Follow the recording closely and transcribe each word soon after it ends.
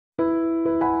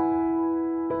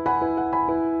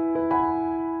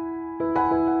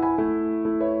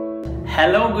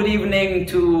Hello, good evening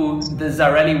to the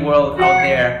Zarely world out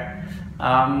there.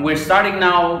 We're starting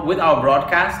now with our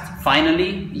broadcast,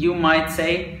 finally, you might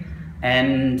say.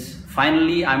 And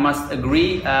finally, I must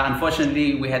agree,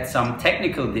 unfortunately, we had some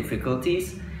technical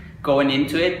difficulties going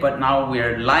into it, but now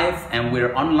we're live and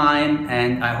we're online,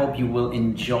 and I hope you will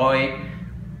enjoy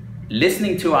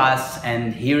listening to us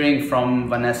and hearing from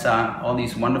Vanessa all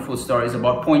these wonderful stories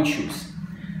about Pointe shoes.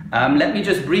 Let me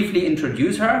just briefly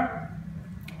introduce her.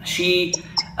 She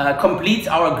completes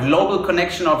our global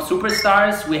connection of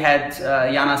superstars. We had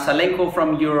Jana Salenko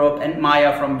from Europe and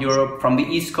Maya from Europe. From the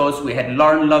East Coast, we had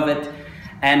Lauren Lovett.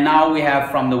 And now we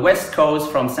have from the West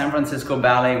Coast, from San Francisco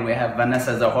Ballet, we have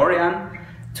Vanessa Zahorian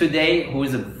today, who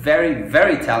is a very,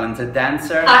 very talented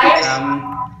dancer.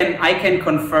 And I can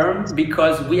confirm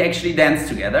because we actually danced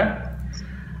together.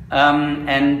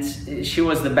 And she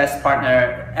was the best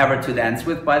partner ever to dance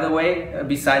with, by the way,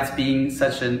 besides being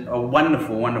such a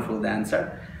wonderful, wonderful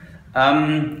dancer.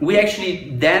 We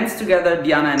actually danced together,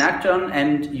 Diana and Action,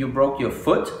 and you broke your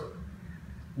foot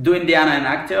doing Diana and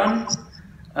Action.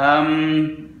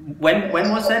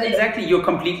 When was that exactly? You're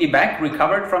completely back,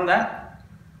 recovered from that?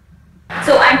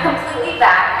 So I'm completely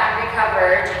back, I'm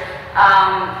recovered.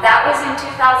 That was in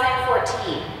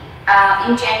 2014,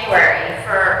 in January,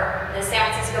 for the San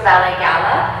Francisco Ballet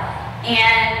Gala,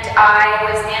 and I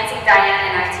was dancing Diane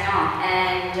and Action,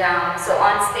 and so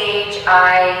on stage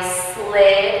I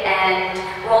slid and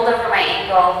rolled over my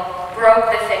ankle, broke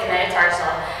the 5th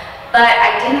metatarsal, but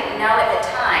I didn't know at the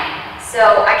time,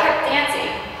 so I kept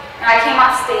dancing. And I came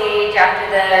off stage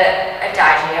after the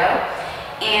adagio,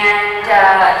 and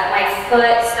my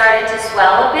foot started to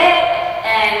swell a bit,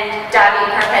 and Davi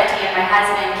Carpetti and my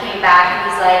husband came back and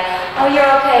he's like, oh,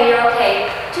 you're okay,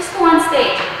 just go on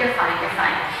stage, you're fine.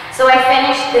 So I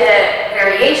finished the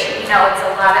variation, you know, it's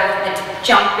a lot of the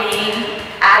jumping,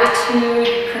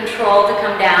 attitude, control to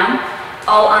come down,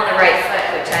 all on the right foot,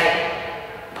 which I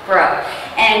broke.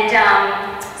 And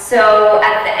so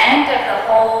at the end of the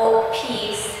whole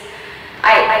piece,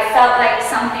 I felt like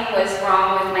something was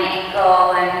wrong with my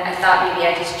ankle, and I thought maybe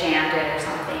I just jammed it or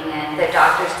something, and the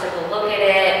doctors took a look at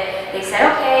it. They said,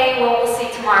 okay, well, we'll see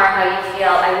tomorrow how you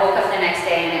feel. I woke up the next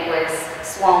day and it was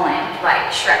swollen, like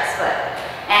Shrek's foot.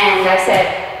 And I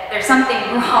said, there's something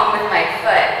wrong with my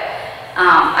foot.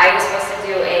 I was supposed to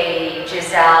do a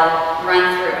Giselle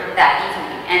run-through that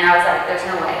evening, and I was like, there's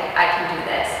no way I can do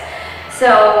this.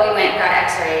 So we went and got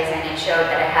x-rays, and it showed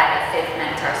that I had a 5th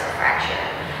metatarsal fracture.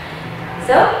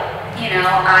 So, you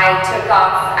know, I took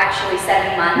off actually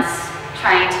 7 months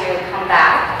trying to come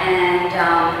back, and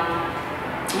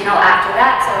you know, after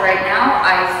that, so right now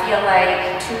I feel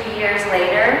like 2 years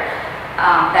later,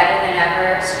 better than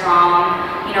ever, strong.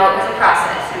 You know, it was a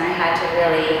process, and I had to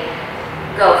really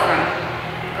go from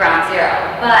ground zero.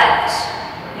 But,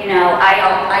 you know,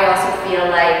 I also feel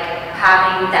like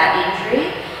having that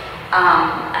injury,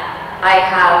 I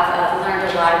have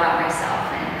learned a lot about myself,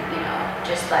 and, you know,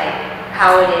 just like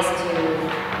how it is to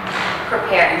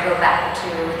prepare and go back to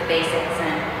the basics,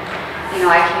 and, you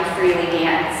know, I can freely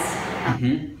dance.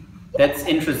 That's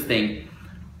interesting.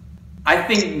 I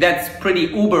think that's pretty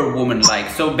uber woman-like.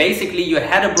 So basically you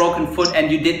had a broken foot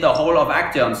and you did the whole of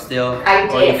Action still. I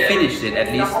did. Or you finished it at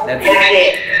least. That's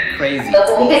crazy.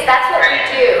 Because that's what we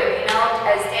do, you know,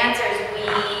 as dancers, we,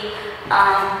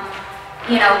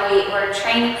 you know, we're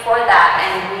training for that,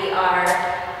 and we are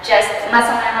just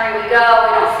muscle memory, we go,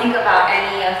 we don't think about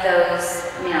any of those,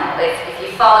 you know, if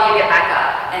you fall, you get back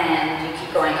up and you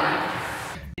keep going on.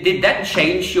 Did that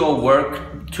change your work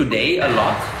today a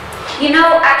lot? You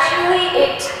know, actually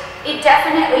it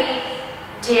definitely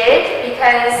did,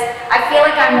 because I feel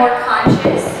like I'm more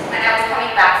conscious. When I was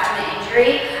coming back from the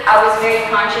injury, I was very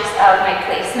conscious of my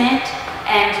placement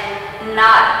and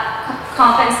not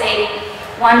compensating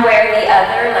one way or the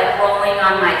other, like rolling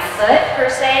on my foot per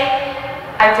se.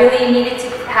 I really needed to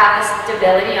have a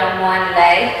stability on one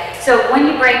leg. So when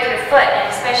you break your foot, and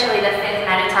especially the 5th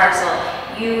metatarsal,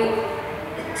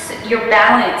 your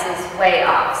balance is way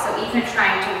off. So even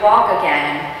trying to walk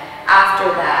again after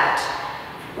that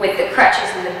with the crutches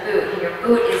and the boot, and your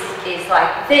boot is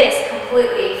like this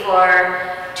completely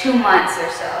for 2 months or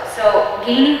so. So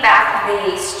gaining back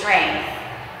the strength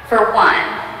for one,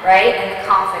 right, and the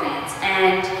confidence,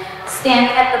 and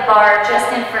standing at the bar just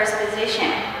in first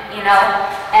position, you know,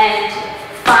 and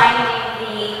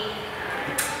finding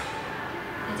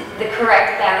the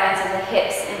correct balance of the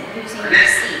hips and using your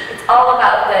seat. It's all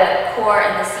about the core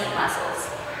and the seat muscles.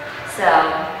 So,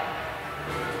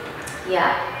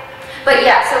 yeah. But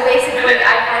yeah, so basically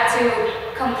I had to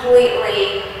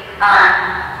completely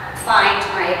find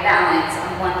my balance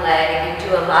on one leg and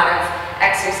do a lot of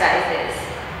exercises.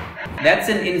 That's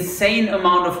an insane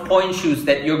amount of pointe shoes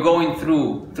that you're going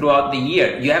throughout the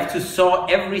year. You have to sew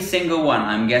every single one,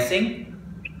 I'm guessing.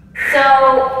 So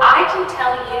I can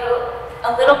tell you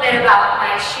a little bit about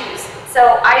my shoes.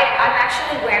 So I'm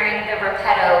actually wearing the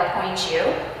Repetto pointe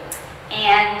shoe,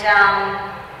 and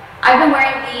I've been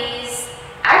wearing these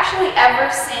actually ever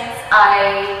since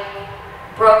I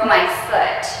broke my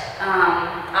foot.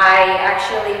 I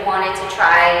actually wanted to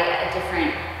try a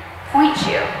different pointe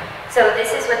shoe. So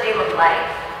this is what they look like,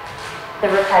 the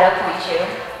Repetto pointe shoe.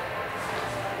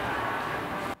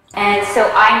 And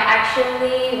so I'm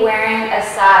actually wearing a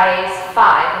size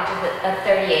 5, which is a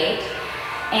 38.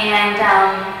 And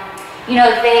you know,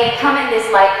 they come in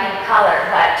this light pink color,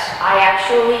 but I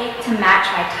actually, to match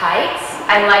my tights,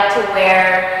 I like to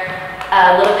wear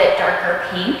a little bit darker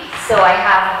pink. So I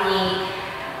have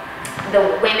the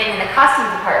women in the costume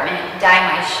department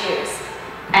dye my shoes,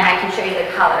 and I can show you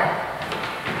the color.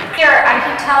 Here, I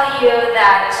can tell you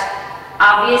that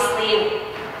obviously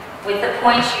with the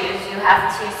pointe shoes, you have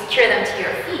to secure them to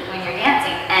your feet when you're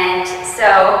dancing. And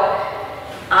so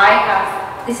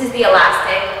this is the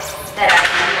elastic that I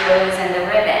can use and the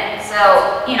ribbon. So,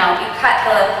 you know, you cut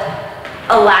the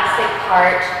elastic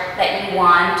part that you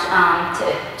want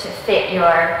to fit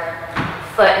your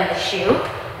foot in the shoe.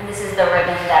 And this is the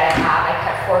ribbon that I have. I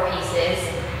cut 4 pieces.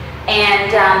 And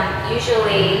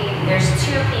usually there's 2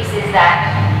 pieces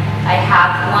that I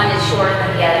have. One is shorter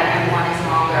than the other and one is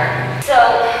longer. So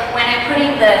when I'm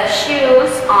putting the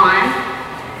shoes on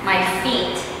my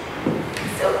feet,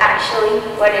 so actually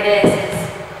what it is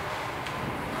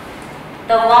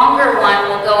the longer one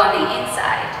will go on the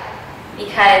inside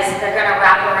because they're going to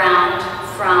wrap around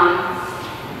from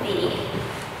the,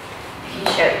 I can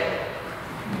show you,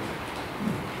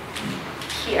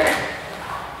 here.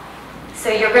 So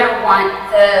you're going to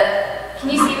want can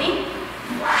you see me?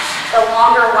 The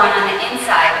longer one on the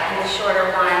inside and the shorter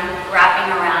one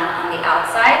wrapping around on the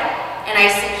outside. And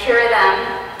I secure them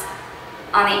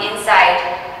on the inside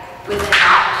with the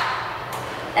knot.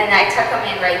 And I tuck them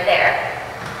in right there.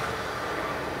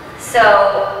 So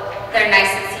they're nice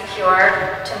and secure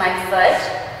to my foot.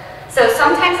 So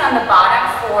sometimes on the bottom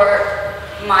for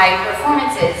my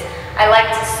performances, I like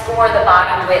to score the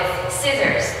bottom with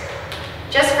scissors,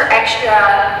 just for extra,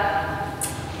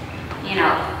 you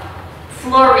know,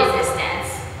 floor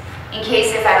resistance, in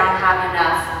case if I don't have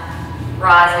enough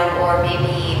rosin, or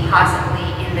maybe possibly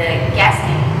in the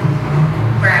guesting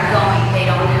where I'm going, they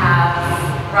don't have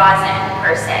rosin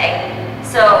per se.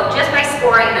 So just by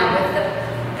scoring them with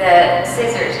the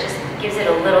scissors just gives it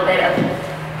a little bit of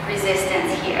resistance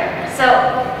here. So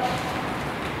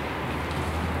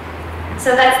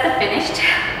that's the finished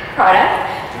product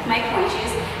with my pointe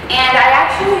shoes. And I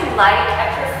actually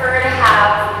I prefer to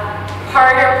have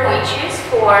harder pointe shoes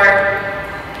for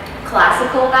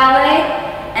classical ballet,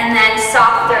 and then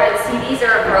softer, see these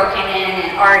are broken in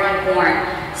and already worn,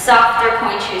 softer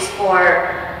pointe shoes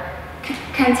for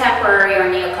contemporary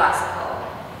or neoclassical.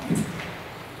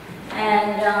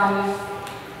 And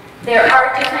there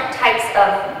are different types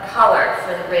of color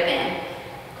for the ribbon.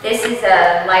 This is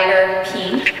a lighter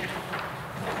pink,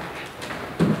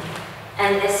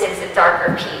 and this is a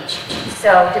darker peach.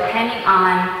 So depending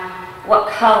on what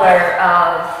color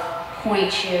of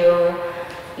pointe shoe,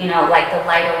 you know, like the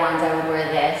lighter ones, I would wear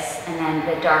this, and then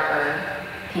the darker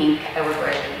pink, I would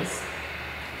wear these.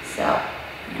 So,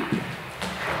 you know,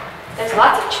 there's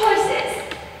lots of choices.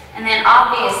 And then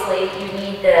obviously you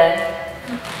need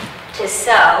to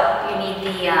sew, you need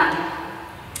the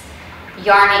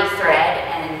yarny thread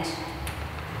and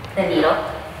the needle.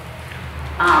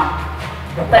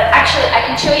 But actually I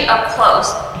can show you up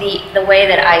close the way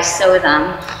that I sew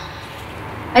them.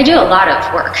 I do a lot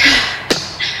of work.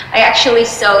 I actually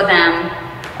sew them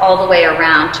all the way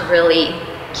around to really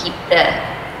keep the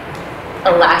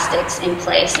elastics in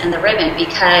place and the ribbon,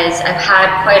 because I've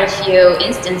had quite a few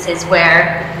instances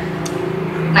where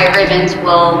my ribbons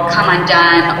will come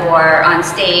undone or on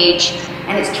stage,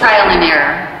 and it's trial and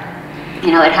error.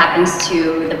 You know, it happens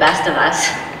to the best of us.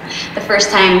 The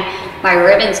first time my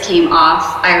ribbons came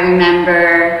off, I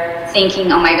remember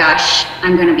thinking, oh my gosh,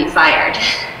 I'm gonna be fired.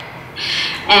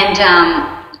 And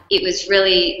it was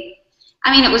really,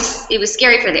 I mean, it was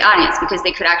scary for the audience because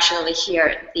they could actually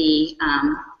hear the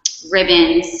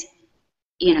ribbons,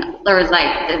 you know, or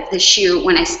like the shoe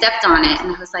when I stepped on it,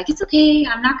 and I was like, it's okay,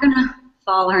 I'm not gonna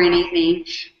fall or anything.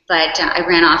 But I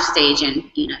ran off stage, and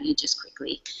you know, you just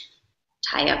quickly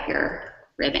tie up your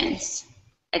ribbons,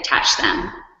 attach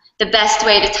them. The best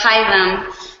way to tie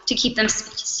them, to keep them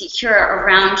secure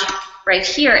around right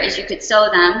here, is you could sew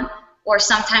them, or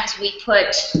sometimes we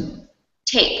put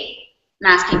tape,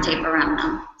 masking tape around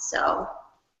them. So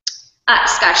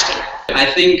Scotch tape. I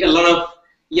think a lot of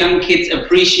young kids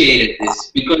appreciated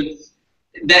this because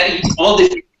all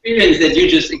this experience that you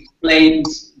just explained,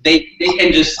 they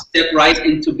can just step right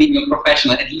into being a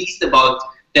professional, at least about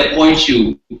their point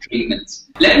shoe treatments.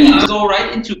 Let me go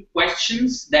right into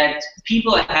questions that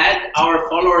people had, our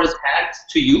followers had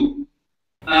to you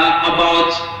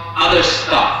about other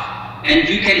stuff. And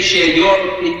you can share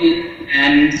your opinion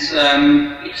and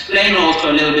explain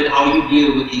also a little bit how you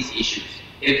deal with these issues,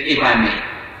 if I may.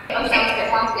 Oh,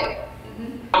 sounds good.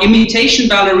 Imitation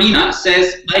Ballerina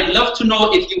says, I'd love to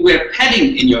know if you wear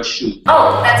padding in your shoe.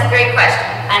 Oh, that's a great question.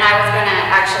 And I was going to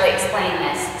actually explain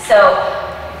this. So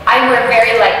I wear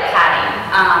very light padding.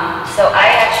 So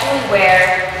I actually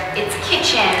wear, it's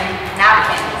kitchen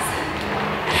napkins.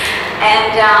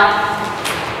 And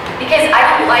because I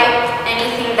don't like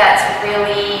anything that's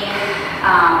really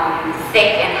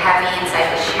thick and heavy inside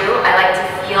the shoe, I like to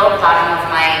feel the bottom of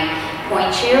my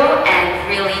point shoe and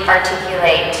really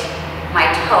articulate my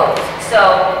toes.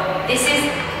 So this is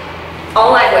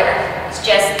all I wear. It's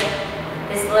just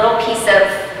this little piece of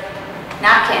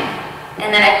napkin,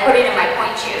 and then I put it in my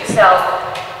point shoe. So,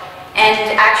 and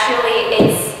actually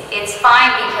it's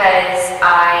fine because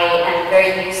I am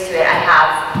very used to it. I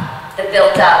have the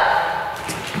built up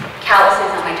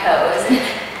calluses on my toes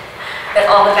that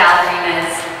all the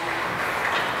ballerinas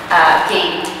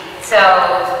gained. So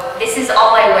this is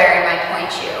all I wear in my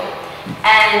point shoe.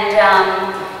 And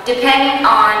depending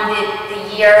on the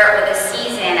year or the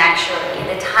season, actually,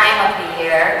 the time of the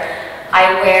year,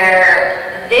 I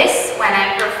wear this when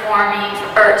I'm performing,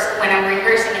 or when I'm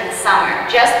rehearsing in the summer.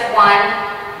 Just one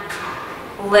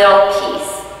little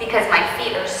piece, because my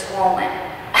feet are swollen.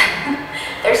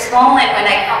 They're swollen when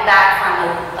I come back from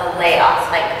a layoff.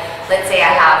 Like, let's say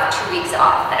I have 2 weeks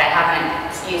off that I haven't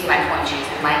used my point shoes,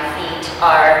 and my feet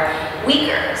are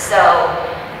weaker. So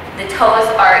the toes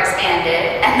are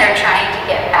expanded and they're trying to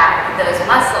get back those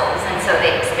muscles, and so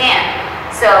they expand.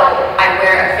 So I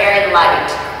wear a very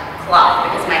light cloth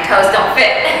because my toes don't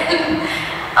fit.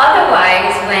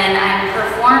 Otherwise, when I'm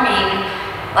performing,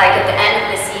 like at the end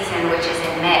of the season, which is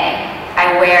in May,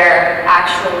 I wear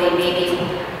actually maybe,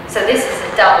 so this is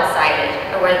a double-sided.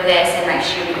 I wear this in my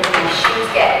shoe because my shoes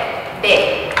get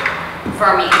big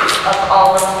for me of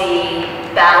all of the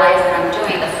ballets that I'm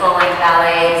doing, the full-length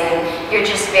ballets, and you're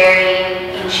just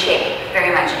very in shape,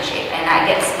 very much in shape, and I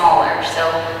get smaller, so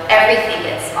everything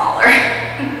gets smaller.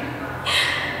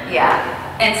 Yeah,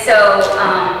 and so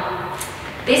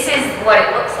this is what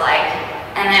it looks like,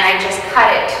 and then I just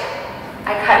cut it.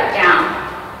 I cut it down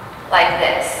like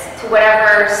this to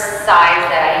whatever size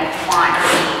that I want to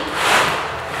be.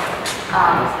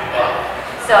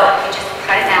 So you just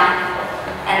cut it down,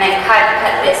 and then cut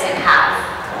this in half.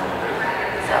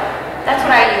 So that's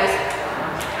what I use.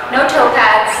 No toe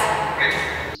pads.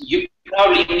 You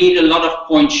probably need a lot of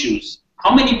point shoes.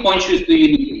 How many point shoes do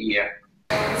you need a year?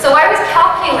 So I was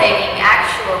calculating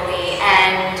actually,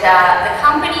 and the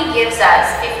company gives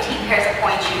us 15 pairs of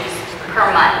point shoes per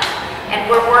month, and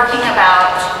we're working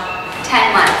about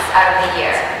 10 months out of the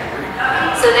year.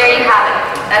 So there you have it.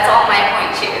 That's all my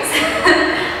point shoes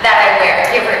that I wear,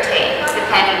 give or take,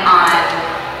 depending on,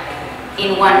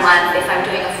 in 1 month, if I'm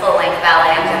doing a full-length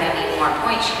ballet, I'm going to need more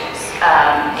point shoes.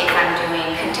 If I'm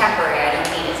doing contemporary, I don't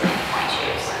need as many point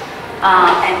shoes.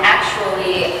 And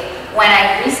actually, when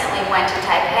I recently went to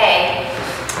Taipei,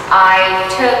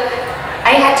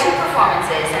 I had 2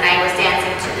 performances, and I was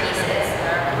dancing 2 pieces,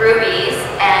 Rubies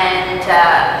and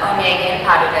Onega and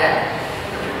Paduda.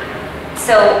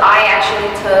 So I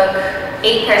actually took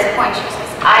 8 pairs of point shoes.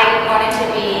 I wanted to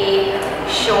be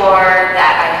sure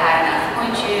that I had enough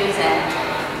point shoes, and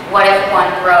what if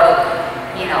one broke?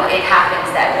 You know, it happens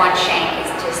that one shank is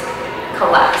just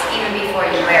collapsed even before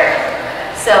you wear it.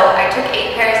 So I took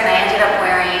 8 pairs, and I ended up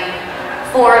wearing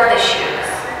 4 of the shoes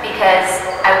because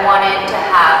I wanted to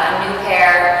have a new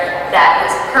pair that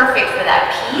was perfect for that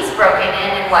piece, broken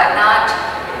in and whatnot.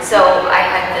 So I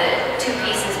had the 2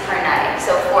 pieces per night,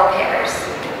 so 4 pairs.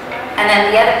 And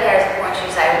then the other pairs of point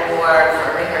shoes I wore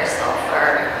for rehearsal,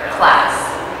 for class.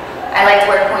 I like to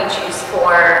wear point shoes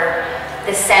for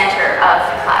the center of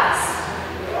the class.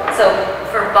 So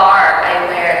for bar, I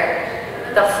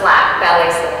wear the flat ballet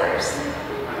slippers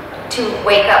to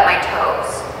wake up my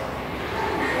toes.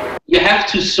 You have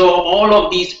to sew all of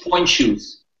these point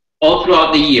shoes all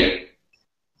throughout the year.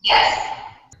 Yes.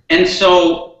 And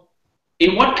so,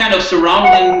 in what kind of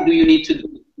surrounding do you need to do?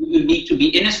 You need to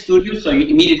be in a studio so you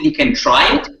immediately can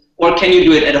try it, or can you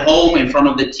do it at home in front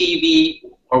of the TV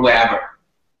or wherever?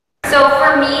 So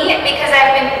for me, because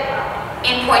I've been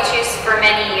in point shoes for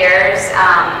many years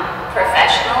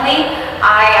professionally,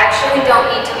 I actually don't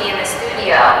need to be in the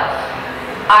studio.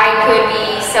 I could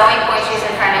be sewing pointe shoes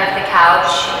in front of the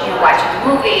couch, watching a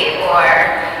movie, or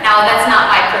now that's not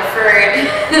my preferred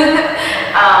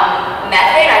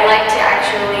method. I like to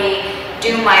actually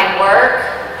do my work,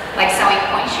 like sewing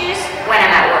pointe shoes, when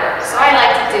I'm at work. So I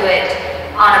like to do it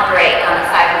on a break, on a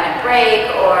 5-minute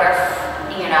break, or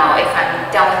if I'm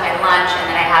done with my lunch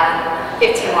and then I have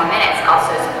 15 more minutes, I'll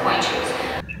sew some pointe shoes.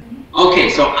 Okay,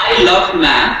 so I love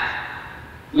math,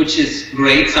 which is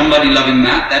great. Somebody loving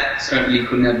math, that certainly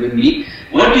couldn't have been me.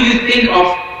 What do you think of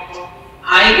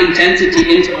high-intensity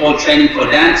interval training for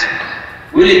dancers?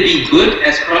 Will it be good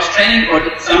as cross-training, or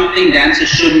is it something dancers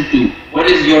shouldn't do? What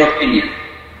is your opinion?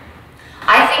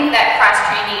 I think that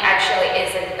cross-training actually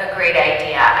is a great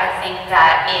idea. I think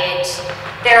that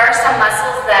there are some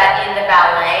muscles that in the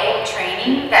ballet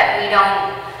training that we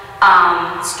don't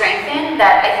strengthen,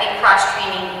 that I think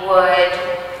cross-training would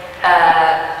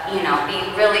be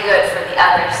really good for the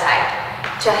other side,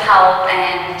 to help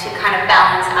and to kind of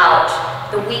balance out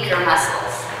the weaker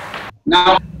muscles.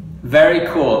 Now, very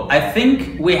cool. I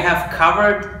think we have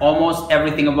covered almost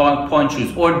everything about pointe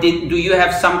shoes. Or do you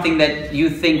have something that you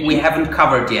think we haven't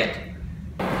covered yet?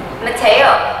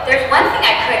 Matteo, there's one thing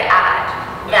I could add,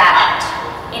 that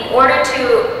in order to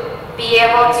be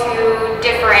able to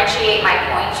differentiate my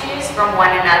pointe shoes from one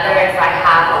another, if I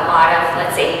have a lot of,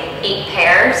 let's say, 8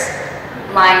 pairs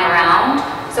lying around,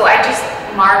 so I just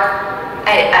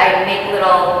I make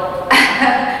little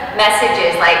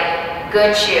messages like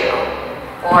good shoe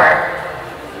or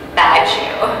bad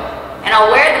shoe, and I'll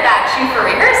wear the bad shoe for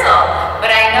rehearsal, but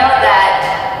I know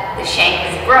that the shank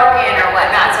is broken or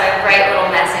whatnot, so I write little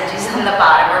messages on the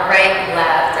bottom, or right,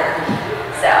 left, or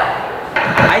so.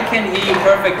 I can hear you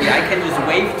perfectly. I can just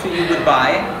wave to you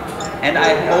goodbye, and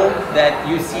I hope that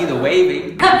you see the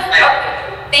waving.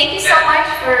 Thank you so much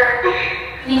for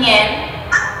tuning in,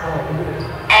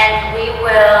 and we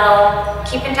will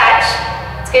keep in touch.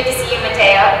 It's good to see you,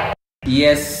 Matteo.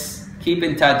 Yes, keep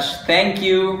in touch. Thank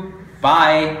you.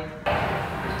 Bye.